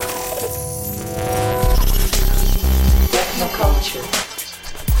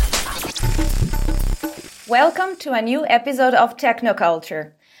Welcome to a new episode of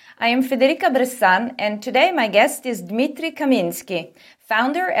Technoculture. I am Federica Bressan, and today my guest is Dmitry Kaminsky,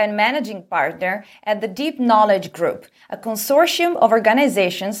 founder and managing partner at the Deep Knowledge Group, a consortium of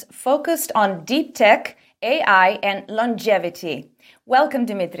organizations focused on deep tech, AI, and longevity. Welcome,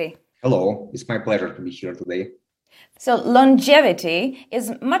 Dmitry. Hello, it's my pleasure to be here today. So, longevity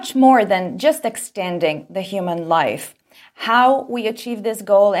is much more than just extending the human life. How we achieve this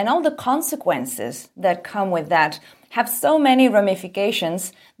goal and all the consequences that come with that have so many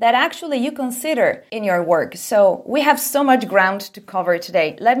ramifications that actually you consider in your work. So we have so much ground to cover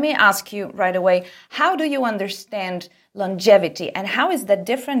today. Let me ask you right away, how do you understand longevity and how is that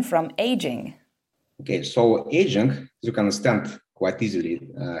different from aging? Okay, so aging, as you can understand quite easily,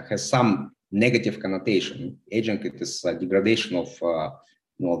 has some negative connotation. Aging, it is a degradation of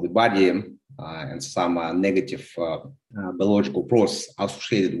the body and some negative biological process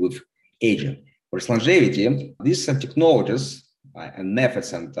associated with aging. Whereas longevity, these are technologies and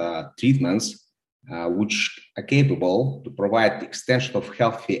methods and treatments which are capable to provide extension of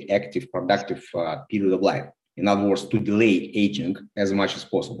healthy, active, productive period of life. In other words, to delay aging as much as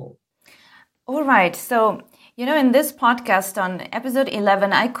possible. All right. So, in this podcast on episode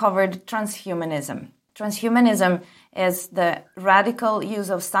 11, I covered transhumanism. Transhumanism is the radical use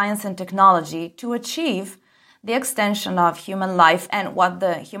of science and technology to achieve the extension of human life and what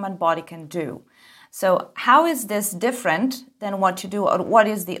the human body can do. So how is this different than what you do, or what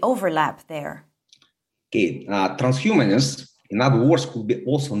is the overlap there? Okay, transhumanists, in other words, could be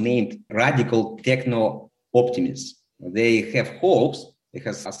also named radical techno-optimists. They have hopes, they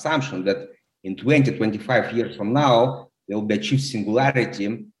have assumption that in 20, 25 years from now, they will be achieved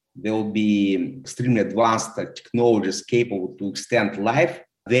singularity. There will be extremely advanced technologies capable to extend life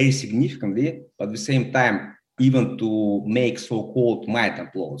very significantly, but at the same time, even to make so-called mind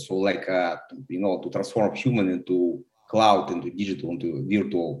upload. So like, to transform human into cloud, into digital, into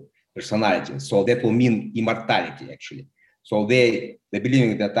virtual personality. So that will mean immortality, actually. So they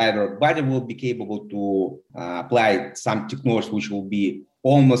believing that either body will be capable to apply some technologies which will be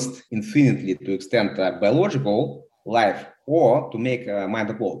almost infinitely to extend biological life or to make mind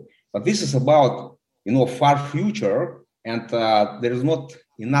upload. But this is about, far future, and there is not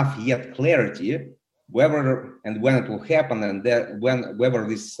enough yet clarity whether and when it will happen, and whether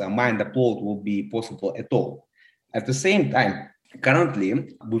this mind upload will be possible at all. At the same time, currently,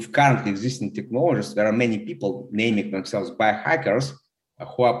 with currently existing technologies, there are many people naming themselves biohackers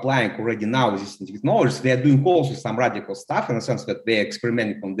who are applying already now existing technologies. They are doing also some radical stuff in the sense that they are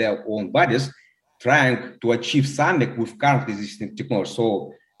experimenting on their own bodies, trying to achieve something with currently existing technology.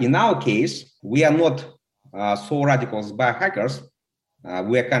 So in our case, we are not so radical as biohackers.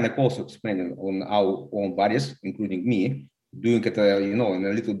 We are kind of also experimenting on our own bodies, including me, doing it, in a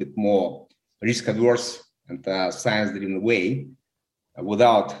little bit more risk-averse and science-driven way,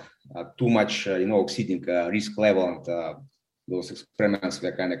 without too much, exceeding risk level. And those experiments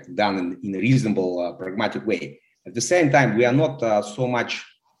were kind of done in a reasonable, pragmatic way. At the same time, we are not so much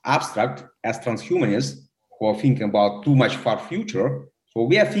abstract as transhumanists who are thinking about too much far future. So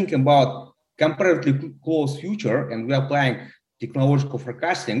we are thinking about comparatively close future, and we are applying technological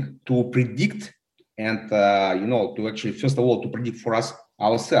forecasting to predict and, to actually, first of all, to predict for us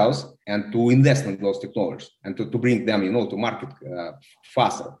ourselves and to invest in those technologies and to bring them, to market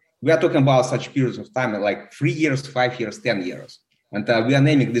faster. We are talking about such periods of time like 3 years, 5 years, 10 years. And we are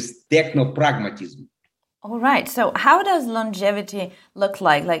naming this techno-pragmatism. All right. So how does longevity look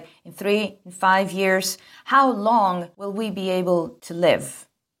like? Like in 3, in 5 years, how long will we be able to live?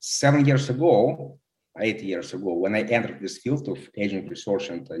 7 years ago, 8 years ago, when I entered this field of aging research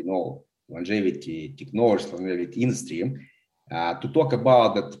and, longevity technology, longevity industry, to talk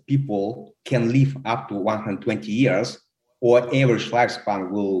about that people can live up to 120 years or average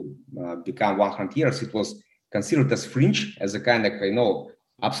lifespan will become 100 years, it was considered as fringe, as a kind of,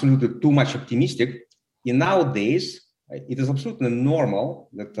 absolutely too much optimistic. In nowadays, it is absolutely normal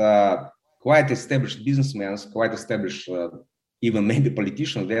that quite established businessmen, quite established even maybe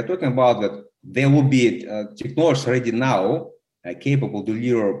politicians, they are talking about that there will be technologies already now capable to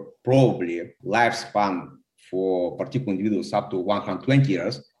deliver probably lifespan for particular individuals up to 120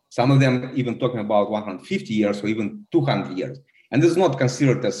 years. Some of them even talking about 150 years or even 200 years. And this is not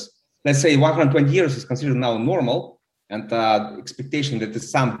considered as, let's say 120 years is considered now normal, and expectation that in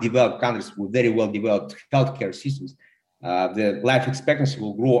some developed countries with very well-developed healthcare systems, the life expectancy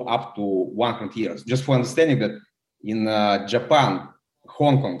will grow up to 100 years. Just for understanding that in Japan,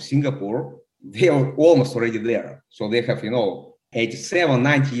 Hong Kong, Singapore, they are almost already there. So they have, 87,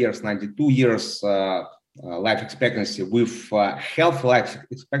 90 years, 92 years life expectancy with health life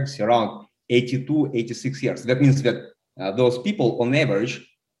expectancy around 82, 86 years. That means that those people, on average,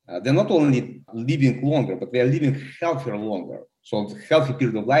 they're not only living longer, but they're living healthier longer. So the healthy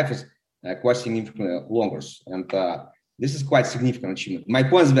period of life is quite significantly longer. And this is quite significant achievement. My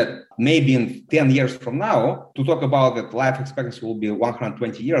point is that maybe in 10 years from now, to talk about that life expectancy will be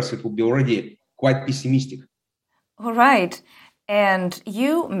 120 years, it will be already quite pessimistic. All right. And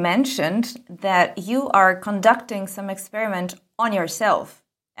you mentioned that you are conducting some experiment on yourself,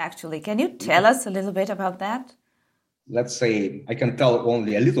 actually. Can you tell us a little bit about that? Let's say I can tell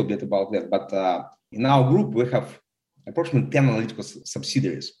only a little bit about that, but in our group, we have approximately 10 analytical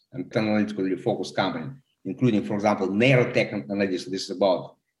subsidiaries and 10 analytically focused companies, including, for example, neurotech analytics. This is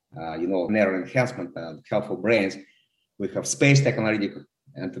about, neural enhancement and helpful brains. We have space tech analytics,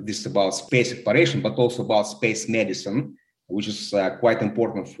 and this is about space exploration, but also about space medicine, which is quite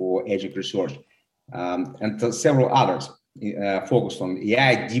important for aging research, and several others focused on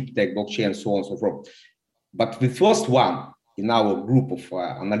AI, deep tech, blockchain, so on and so forth. But the first one in our group of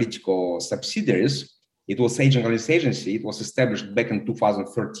analytical subsidiaries, it was Aging Analytics Agency. It was established back in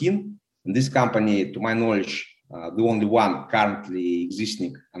 2013. And this company, to my knowledge, the only one currently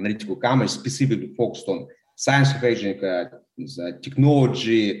existing analytical company specifically focused on science of aging,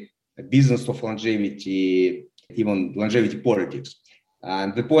 technology, business of longevity, even longevity politics.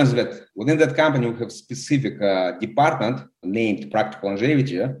 And the point is that within that company, we have specific department named Practical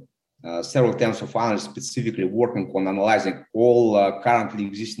Longevity, several tens of analysts specifically working on analyzing all currently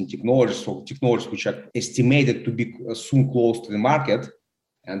existing technologies, so technologies which are estimated to be soon close to the market.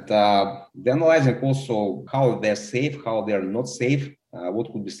 And they're analyzing also how they're safe, how they're not safe,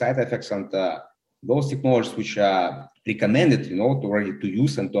 what could be side effects, and those technologies which are recommended, already to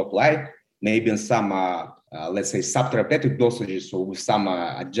use and to apply, maybe in some, let's say, subtherapeutic dosages, so with some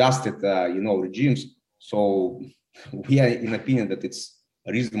adjusted, regimes. So we are in opinion that it's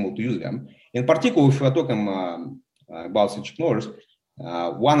reasonable to use them. In particular, if we're talking about such technologies,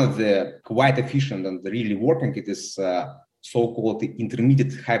 one of the quite efficient and really working, it is so-called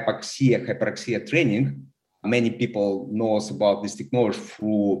intermediate hyperexia training. Many people know about this technology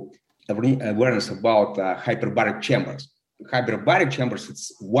through awareness about hyperbaric chambers. Hyperbaric chambers,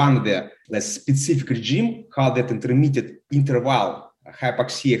 it's one of the less specific regime how that intermediate interval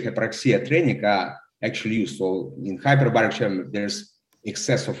hyperexia training are actually used. So in hyperbaric chamber, there's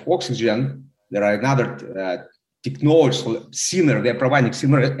excess of oxygen. There are another technologies similar, they're providing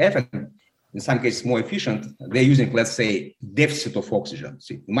similar effect, in some cases more efficient. They're using, let's say, deficit of oxygen.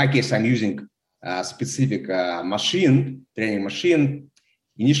 See, in my case, I'm using a specific training machine.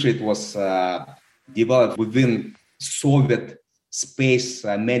 Initially, it was developed within Soviet space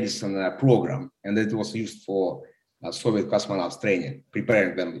medicine program, and it was used for Soviet cosmonauts training,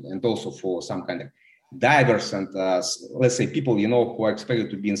 preparing them, and also for some kind of divers and, let's say, people, who are expected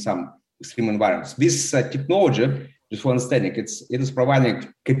to be in some extreme environments. This technology, just for understanding, it is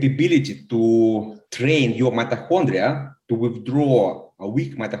providing capability to train your mitochondria to withdraw a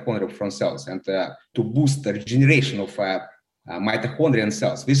weak mitochondria from cells and to boost the regeneration of mitochondria and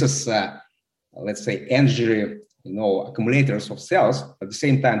cells. This is, let's say, energy, accumulators of cells. At the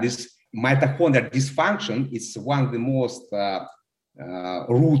same time, this mitochondrial dysfunction is one of the most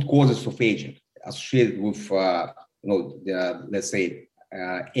root causes of aging, associated with, let's say,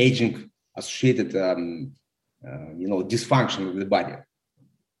 aging associated, dysfunction of the body.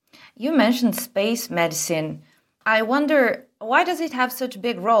 You mentioned space medicine. I wonder, why does it have such a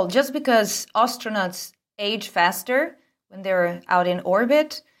big role? Just because astronauts age faster when they're out in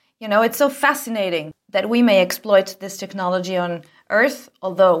orbit? It's so fascinating that we may exploit this technology on Earth,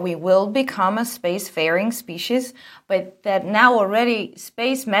 although we will become a spacefaring species, but that now already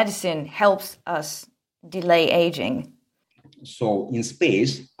space medicine helps us delay aging. So in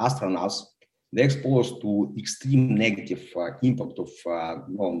space, astronauts, they're exposed to extreme negative impact of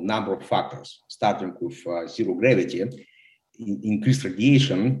number of factors, starting with zero gravity, increased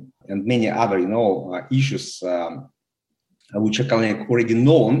radiation, and many other, issues which are already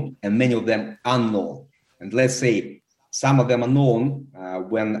known, and many of them unknown. And let's say some of them are known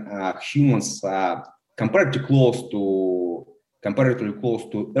when humans comparatively close to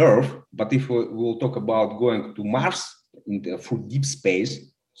Earth. But if we will talk about going to Mars through deep space,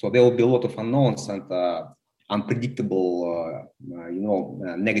 so there will be a lot of unknowns and unpredictable,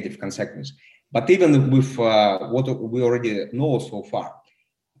 negative consequences. But even with what we already know so far,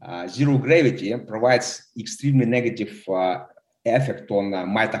 zero gravity provides extremely negative effect on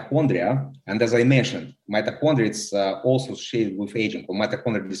mitochondria. And as I mentioned, mitochondria is also associated with aging, or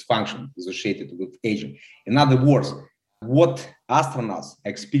mitochondrial dysfunction is associated with aging. In other words, what astronauts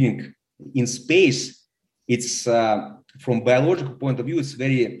are experiencing in space It's from biological point of view, it's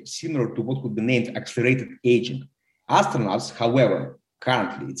very similar to what could be named accelerated aging. Astronauts, however,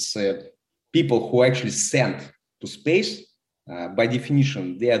 currently it's people who actually sent to space. By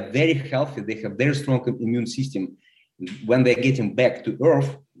definition, they are very healthy. They have very strong immune system. When they're getting back to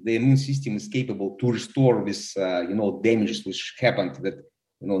Earth, the immune system is capable to restore this, damages which happened, that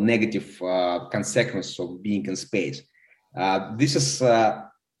negative consequences of being in space.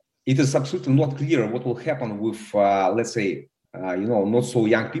 It is absolutely not clear what will happen with, let's say, not so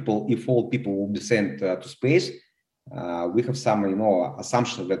young people if all people will be sent to space. We have some,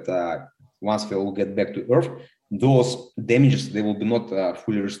 assumption that once they will get back to Earth, those damages, they will be not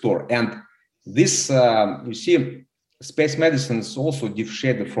fully restored. And this, you see, space medicine is also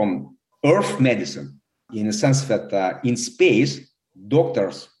differentiated from Earth medicine in the sense that in space,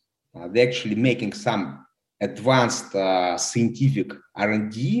 doctors, they're actually making some advanced scientific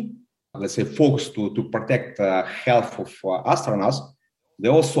R&D, let's say, focused to protect health of astronauts.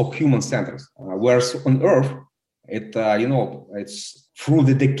 They're also human-centered, whereas on Earth, it's through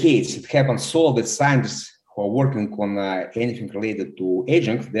the decades, it happens so that scientists who are working on anything related to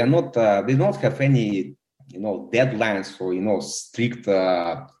aging, they don't have any, deadlines or, strict,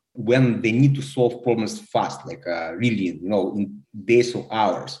 when they need to solve problems fast, like really, in days or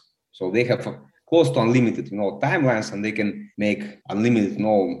hours. So they have close to unlimited, timelines, and they can make unlimited,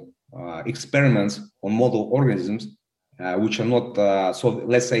 experiments on model organisms, which are not, so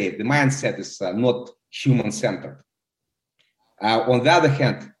let's say the mindset is not human-centered. On the other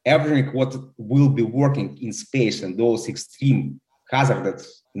hand, everything what will be working in space and those extreme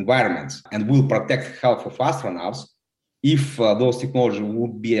hazardous environments and will protect health of astronauts if those technologies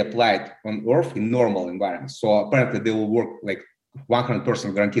would be applied on Earth in normal environments. So apparently they will work like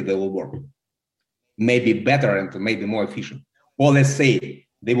 100% guaranteed they will work. Maybe better and maybe more efficient. Or let's say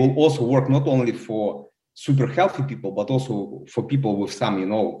they will also work not only for super healthy people, but also for people with some,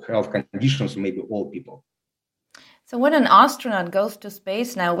 health conditions, maybe old people. So when an astronaut goes to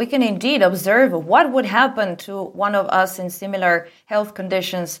space now, we can indeed observe what would happen to one of us in similar health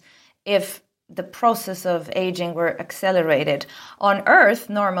conditions if the process of aging were accelerated. On Earth,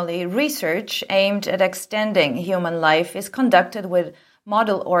 normally, research aimed at extending human life is conducted with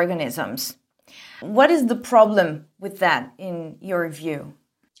model organisms. What is the problem with that, in your view?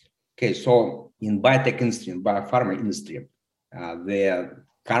 Okay, so in biotech industry and biopharma industry, the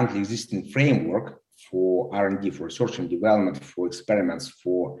currently existing framework for R&D, for research and development, for experiments,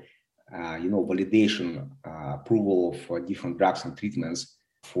 for validation, approval of different drugs and treatments,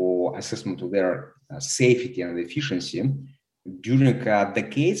 for assessment of their safety and efficiency. During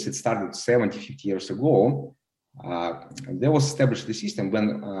decades, it started 70, 50 years ago, there was established the system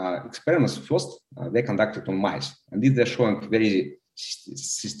when experiments first, they conducted on mice, and they're showing very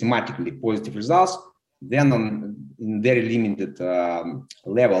systematically positive results. Then in very limited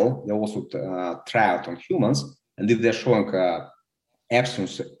level, they also tried on humans, and if they're showing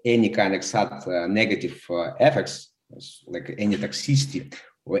absence of any kind of negative effects, like any toxicity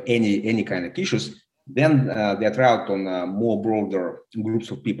or any kind of issues, then they're tried on more broader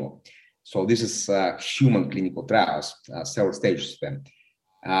groups of people. So this is human clinical trials, several stages of them.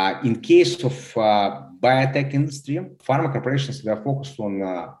 In case of biotech industry, pharma corporations, they are focused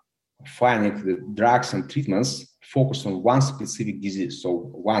on finding the drugs and treatments focused on one specific disease. So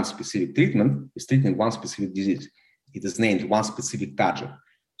one specific treatment is treating one specific disease. It is named one specific target.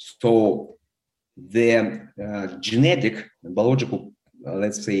 So the genetic and biological,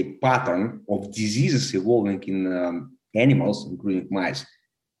 let's say, pattern of diseases evolving in animals, including mice,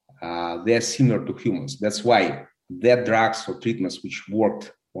 they're similar to humans. That's why their drugs or treatments which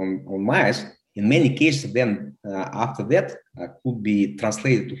worked on mice, in many cases, then after that could be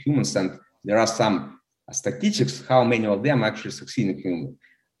translated to humans, and there are some statistics how many of them actually succeed in humans.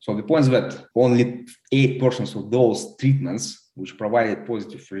 So the point is that only 8% of those treatments which provided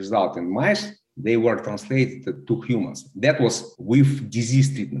positive result in mice, they were translated to humans. That was with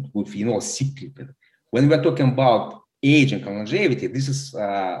disease treatment, with sick treatment. When we're talking about aging and longevity, this is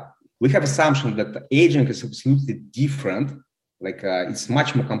we have assumption that aging is absolutely different. Like it's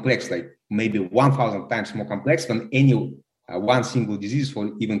much more complex, like maybe 1,000 times more complex than any one single disease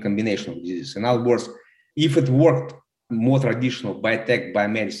or even combination of diseases. In other words, if it worked more traditional biotech,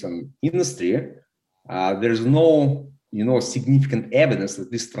 biomedicine industry, there's no significant evidence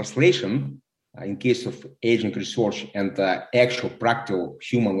that this translation in case of aging research and actual practical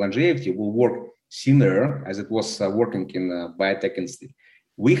human longevity will work similar as it was working in biotech industry.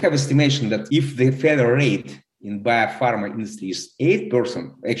 We have estimation that if the failure rate in biopharma industry is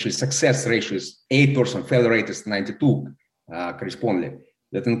 8%, actually success ratio is 8%, failure rate is 92 correspondingly,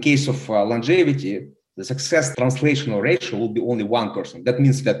 that in case of longevity, the success translational ratio will be only 1%. That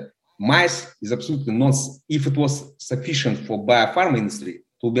means that mice is absolutely not, if it was sufficient for biopharma industry, it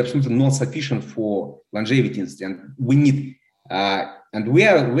will be absolutely not sufficient for longevity industry. And we need, and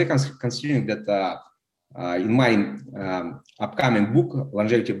we're considering that in my upcoming book,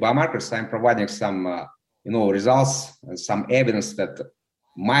 Longevity Biomarkers, I'm providing some results, some evidence that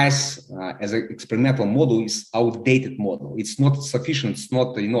mice as an experimental model is outdated model. It's not sufficient, it's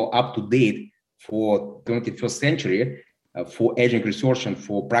not up to date for 21st century for aging research and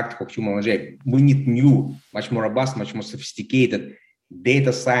for practical human longevity. We need new, much more robust, much more sophisticated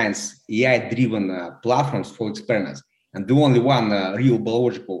data science, AI-driven platforms for experiments. And the only one real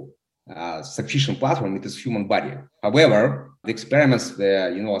biological sufficient platform, it is human body. However, the experiments,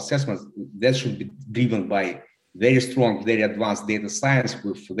 the assessments, that should be driven by very strong, very advanced data science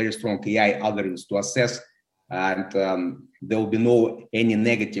with very strong AI algorithms to assess, and there will be no any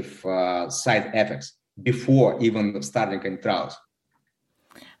negative side effects before even starting any trials.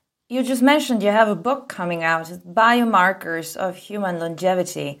 You just mentioned you have a book coming out, Biomarkers of Human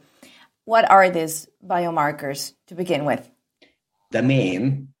Longevity. What are these biomarkers to begin with?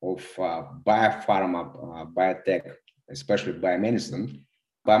 Domain of biopharma, biotech, especially biomedicine,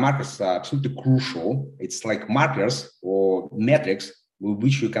 biomarkers are absolutely crucial. It's like markers or metrics with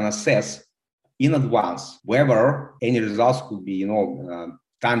which you can assess in advance whether any results could be,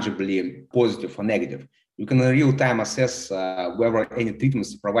 tangibly positive or negative. You can in real time assess whether any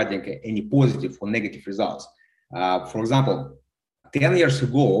treatments are providing any positive or negative results. For example, 10 years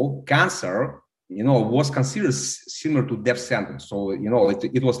ago, cancer was considered similar to death sentence. So,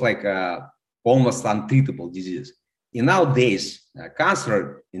 it was like almost untreatable disease. In nowadays,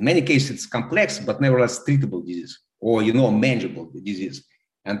 cancer, in many cases, it's complex, but nevertheless treatable disease or, manageable disease.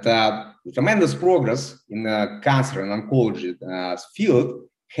 And the tremendous progress in cancer and oncology field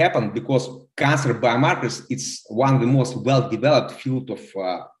happened because cancer biomarkers, it's one of the most well-developed field of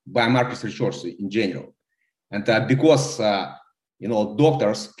biomarkers research in general. And because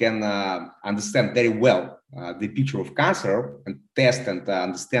doctors can understand very well the picture of cancer and test and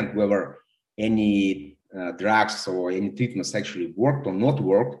understand whether any drugs or any treatments actually worked or not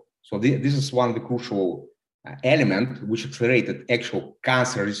worked. So this is one of the crucial element which accelerated actual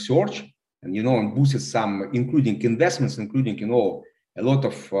cancer research and, and boosted some, including investments, including, a lot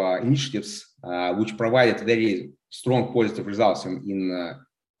of initiatives which provided very strong positive results in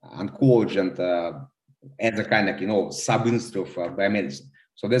oncology and as a kind of, sub-industry of biomedicine.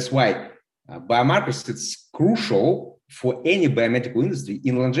 So that's why biomarkers, it's crucial for any biomedical industry.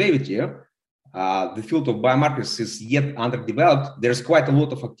 In longevity, the field of biomarkers is yet underdeveloped. There's quite a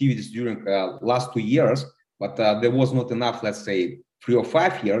lot of activities during last 2 years, but there was not enough, let's say, 3 or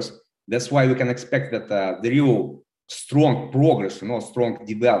 5 years. That's why we can expect that the real strong progress, strong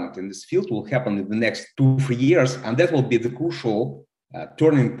development in this field will happen in the next 2-3 years. And that will be the crucial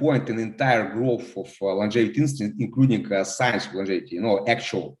turning point in the entire growth of longevity industry, including science of longevity,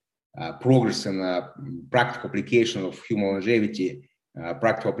 actual progress in practical application of human longevity,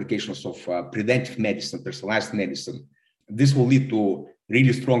 practical applications of preventive medicine, personalized medicine. This will lead to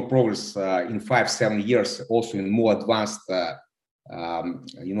really strong progress in 5-7 years, also in more advanced,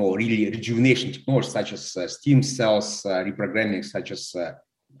 really rejuvenation technologies such as stem cells, reprogramming, such as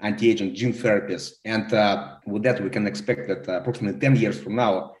anti-aging gene therapies. And with that, we can expect that approximately 10 years from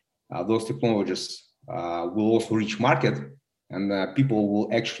now, those technologies will also reach market, and people will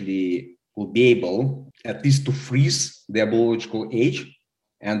be able at least to freeze their biological age.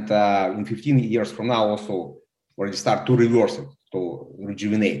 And in 15 years from now, also already start to reverse it, to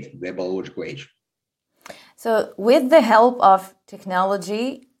rejuvenate their biological age. So with the help of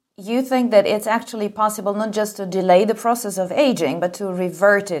technology, you think that it's actually possible not just to delay the process of aging, but to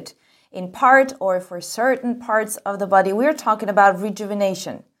revert it in part or for certain parts of the body? We're talking about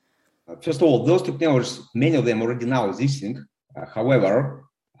rejuvenation. First of all, those technologies, many of them already now existing. However,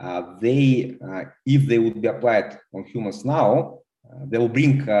 if they would be applied on humans now, they will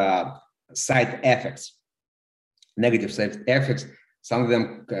bring side effects, negative side effects. Some of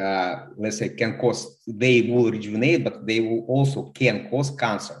them, let's say, they will rejuvenate, but they will also can cause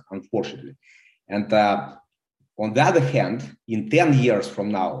cancer, unfortunately. And on the other hand, in 10 years from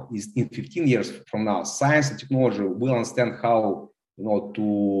now, in 15 years from now, science and technology will understand how,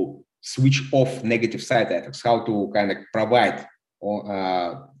 to switch off negative side effects, how to kind of provide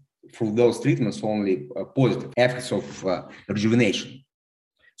through those treatments only positive effects of rejuvenation.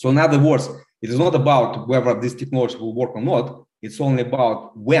 So in other words, it is not about whether this technology will work or not. It's only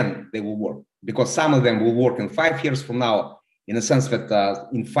about when they will work, because some of them will work in 5 years from now, in a sense that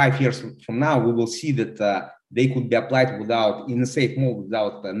in 5 years from now, we will see that they could be applied in a safe mode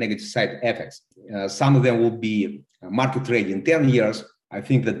without negative side effects. Some of them will be market ready in 10 years. I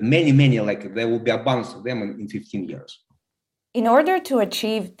think that many, like there will be abundance of them in 15 years. In order to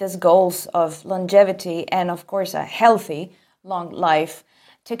achieve these goals of longevity and, of course, a healthy long life,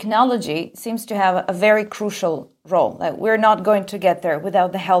 technology seems to have a very crucial role. Like, we're not going to get there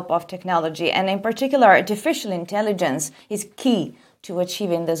without the help of technology. And in particular, artificial intelligence is key to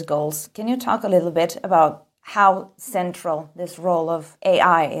achieving these goals. Can you talk a little bit about how central this role of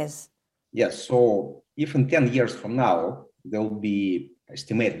AI is? Yes. So if in 10 years from now, there will be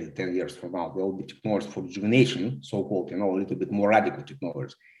estimated 10 years from now, there will be technologies for rejuvenation, so-called, a little bit more radical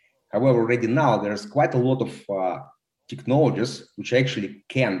technologies. However, already now, there's quite a lot of technologies which actually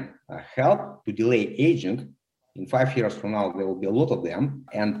can help to delay aging. In 5 years from now, there will be a lot of them.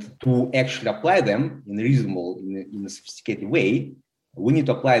 And to actually apply them in a reasonable, in a sophisticated way, we need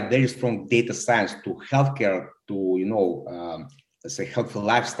to apply very strong data science to healthcare, to, let's say, healthy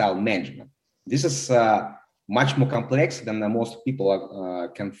lifestyle management. This is much more complex than most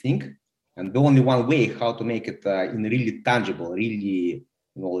people can think. And the only one way how to make it in a really tangible, really,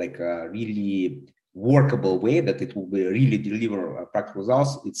 like a really workable way that it will be really deliver practical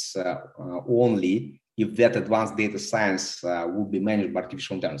results, it's only if that advanced data science will be managed by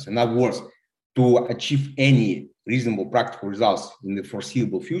artificial intelligence. In other words, to achieve any reasonable practical results in the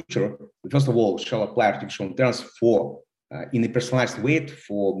foreseeable future, we first of all shall apply artificial intelligence for in a personalized way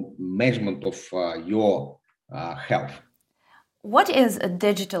for management of your health. What is a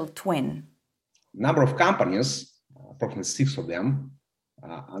digital twin? Number of companies, approximately 6 of them,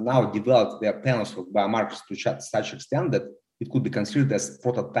 are now developed their panels of biomarkers to such extent that it could be considered as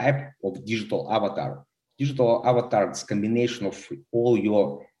prototype of digital avatar. Digital avatar is a combination of all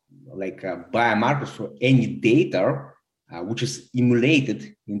your biomarkers or any data which is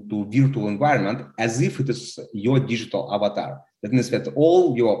emulated into virtual environment as if it is your digital avatar. That means that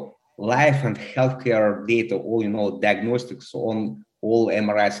all your life and healthcare data, all diagnostics on all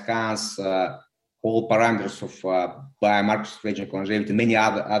MRI scans, all parameters of biomarkers of aging longevity, many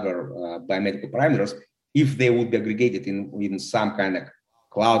other biomedical parameters, if they would be aggregated in some kind of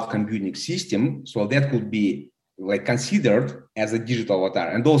cloud computing system, so that could be considered as a digital avatar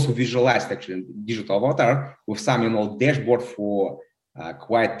and also visualized actually digital avatar with some dashboard for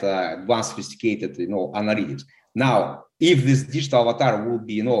quite advanced sophisticated analytics. Now, if this digital avatar will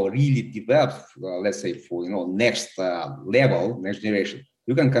be really developed, let's say for next level, next generation,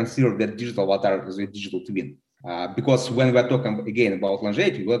 you can consider that digital avatar as a digital twin. Because when we're talking again about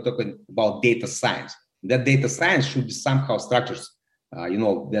longevity, we're talking about data science. That data science should be somehow structured,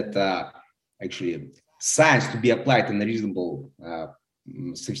 that actually science to be applied in a reasonable,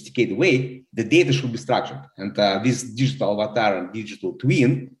 sophisticated way, the data should be structured. And this digital avatar and digital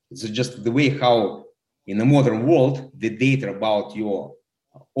twin is just the way how in the modern world, the data about your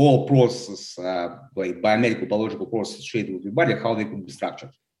all processes, like biomedical, biological processes associated with your body, how they could be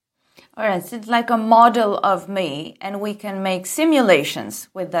structured. All right, so it's like a model of me, and we can make simulations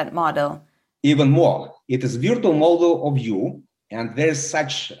with that model. Even more, it is virtual model of you, and there is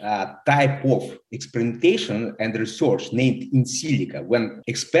such a type of experimentation and research named in silico, when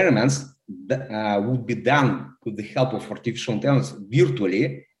experiments would be done with the help of artificial intelligence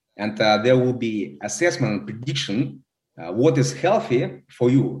virtually, and there will be assessment and prediction what is healthy for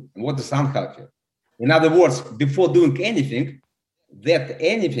you and what is unhealthy. In other words, before doing anything,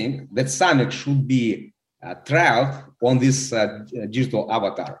 that something should be trialed on this digital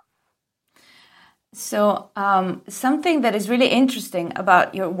avatar. So something that is really interesting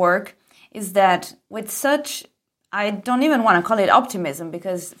about your work is that with such, I don't even want to call it optimism,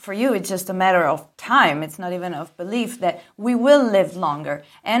 because for you it's just a matter of time. It's not even of belief that we will live longer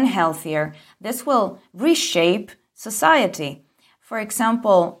and healthier. This will reshape society. For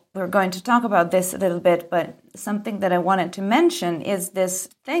example, we're going to talk about this a little bit, but something that I wanted to mention is this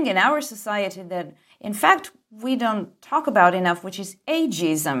thing in our society that, in fact, we don't talk about enough, which is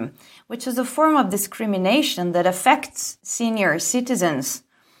ageism, which is a form of discrimination that affects senior citizens.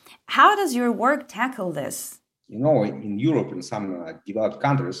 How does your work tackle this? In Europe, in some developed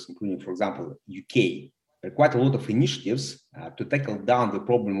countries, including, for example, UK, there are quite a lot of initiatives to tackle down the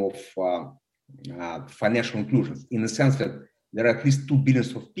problem of financial inclusion, in the sense that there are at least 2 billion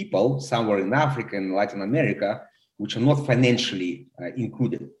of people somewhere in Africa and Latin America which are not financially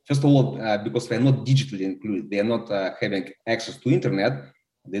included. First of all, because they're not digitally included, they are not having access to internet,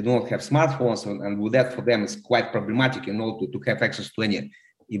 they do not have smartphones, and with that for them it's quite problematic in order to have access to any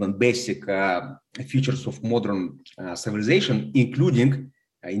even basic features of modern civilization, including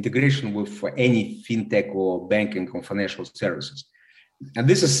integration with any fintech or banking or financial services. And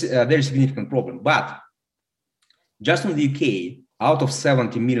this is a very significant problem. But Just in the UK, out of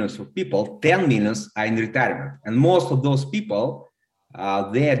 70 millions of people, 10 millions are in retirement. And most of those people,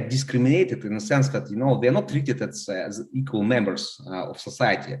 they are discriminated in the sense that, they're not treated as equal members of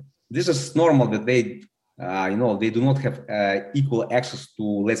society. This is normal that they do not have equal access to,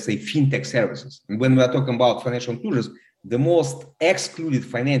 let's say, fintech services. And when we are talking about financial inclusions, the most excluded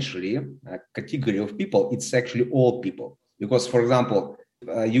financially category of people, it's actually old people. Because, for example,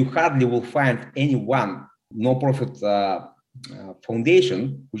 you hardly will find any one non-profit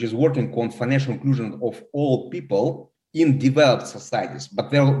foundation which is working on financial inclusion of old people in developed societies. But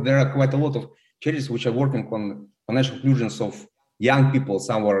there are quite a lot of charities which are working on financial inclusions of young people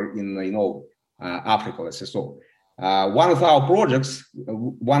somewhere in Africa, let's say so. One of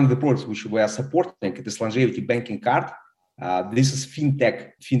the projects which we are supporting, it is Longevity Banking Card. This is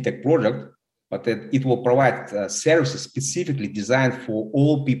fintech project, but it will provide services specifically designed for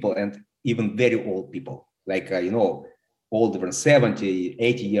old people and even very old people, like, older than 70,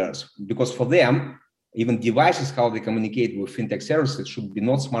 80 years. Because for them, even devices, how they communicate with fintech services, it should be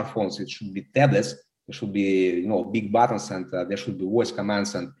not smartphones, it should be tablets, there should be, big buttons, and there should be voice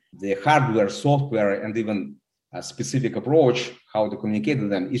commands, and the hardware, software, and even a specific approach, how to communicate with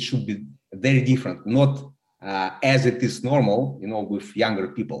them, it should be very different, not as it is normal, with younger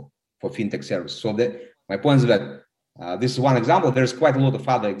people for fintech service. So my point is that this is one example. There's quite a lot of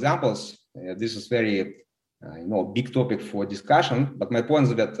other examples. This is very, big topic for discussion. But my point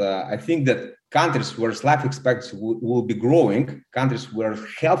is that I think that countries where life expectancy will be growing, countries where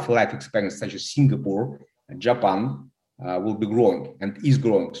healthy life expectancy, such as Singapore and Japan, will be growing and is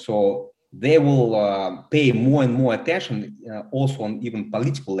growing. So they will pay more and more attention also on even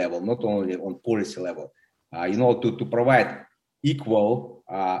political level, not only on policy level, to provide equal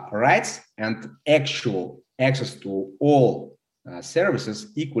rights and actual access to all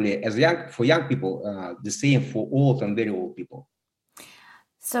services equally for young people, the same for old and very old people.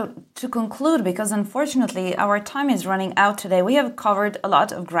 So to conclude, because unfortunately our time is running out today, we have covered a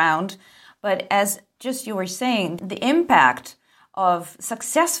lot of ground, but as just you were saying, the impact of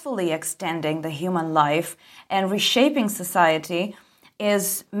successfully extending the human life and reshaping society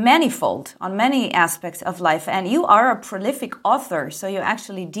is manifold on many aspects of life. And you are a prolific author, so you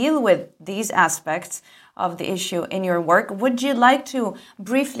actually deal with these aspects of the issue in your work. Would you like to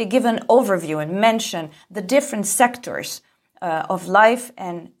briefly give an overview and mention the different sectors of life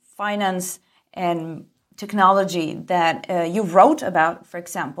and finance and technology that you wrote about, for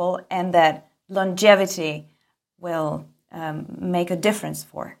example, and that longevity will make a difference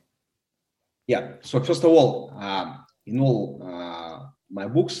for? Yeah. So first of all, in all my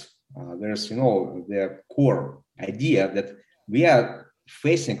books, there's the core idea that we are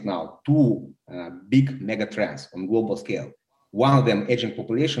facing now two big mega trends on global scale. One of them, aging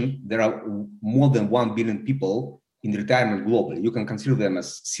population. There are more than 1 billion people in retirement globally. You can consider them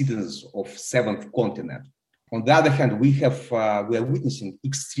as citizens of seventh continent. On the other hand, we are witnessing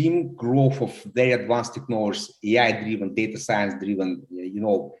extreme growth of very advanced technologies, AI-driven, data science-driven,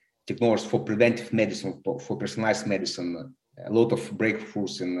 technologies for preventive medicine, for personalized medicine. A lot of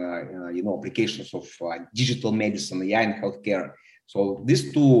breakthroughs in applications of digital medicine, AI in healthcare. So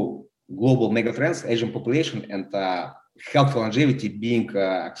these two global megatrends, aging population and health longevity, being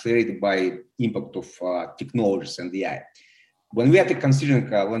accelerated by impact of technologies and AI. When we are considering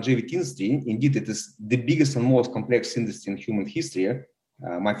longevity industry, indeed it is the biggest and most complex industry in human history.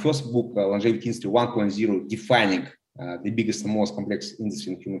 My first book, Longevity Industry 1.0, defining the biggest and most complex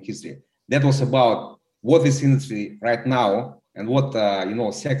industry in human history. That was about what is industry right now and what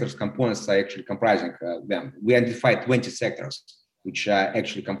sectors, components are actually comprising them. We identified 20 sectors which are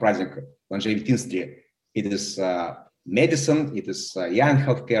actually comprising longevity industry. It is medicine, it is young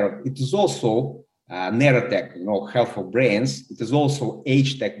healthcare, it is also neurotech, health of brains. It is also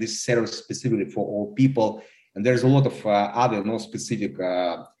age tech. This serves specifically for all people, and there's a lot of other non-specific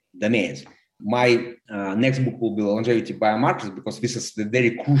domains. My next book will be longevity biomarkers, because this is the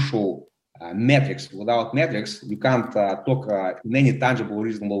very crucial metrics. Without metrics, you can't talk in any tangible,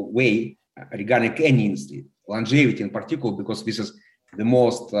 reasonable way regarding any industry. Longevity in particular, because this is the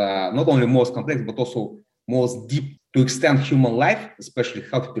most, not only most complex, but also most deep to extend human life, especially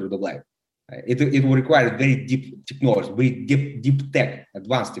healthy period of life. It will require very deep technology, very deep tech,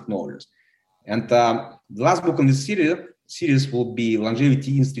 advanced technologies. And the last book in this series will be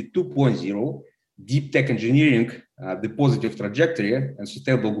Longevity Industry 2.0, Deep Tech Engineering, the Positive Trajectory and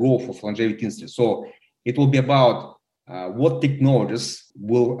Sustainable Growth of Longevity Industry. So it will be about what technologies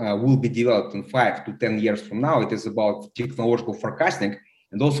will be developed in 5 to 10 years from now. It is about technological forecasting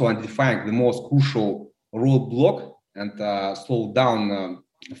and also identifying the most crucial roadblock and slow down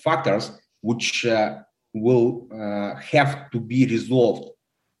factors which will have to be resolved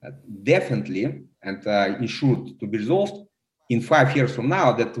definitely and ensured to be resolved in 5 years from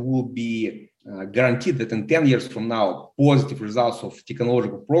now, that will be guaranteed that in 10 years from now, positive results of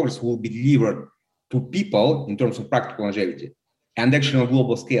technological progress will be delivered to people in terms of practical longevity and actually on a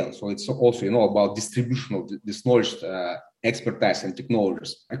global scale. So it's also, about distribution of this knowledge, expertise and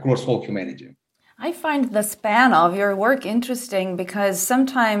technologies across all humanity. I find the span of your work interesting because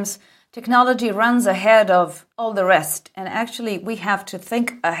sometimes technology runs ahead of all the rest. And actually, we have to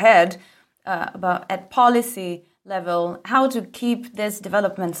think ahead about at policy level how to keep this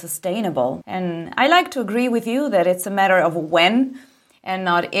development sustainable. And I like to agree with you that it's a matter of when and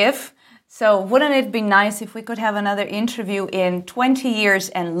not if. So wouldn't it be nice if we could have another interview in 20 years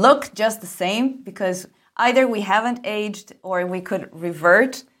and look just the same? Because either we haven't aged or we could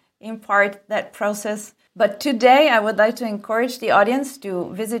revert in part that process. But today I would like to encourage the audience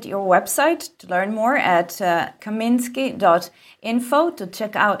to visit your website to learn more at kaminsky.info to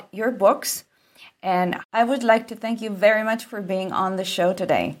check out your books. And I would like to thank you very much for being on the show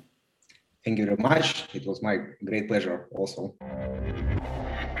today. Thank you very much. It was my great pleasure also.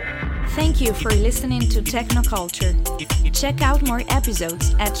 Thank you for listening to Technoculture. Check out more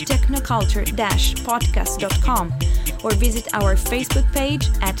episodes at technoculture-podcast.com or visit our Facebook page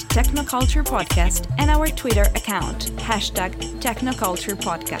at Technoculture Podcast and our Twitter account,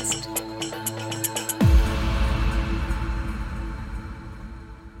 #TechnoculturePodcast.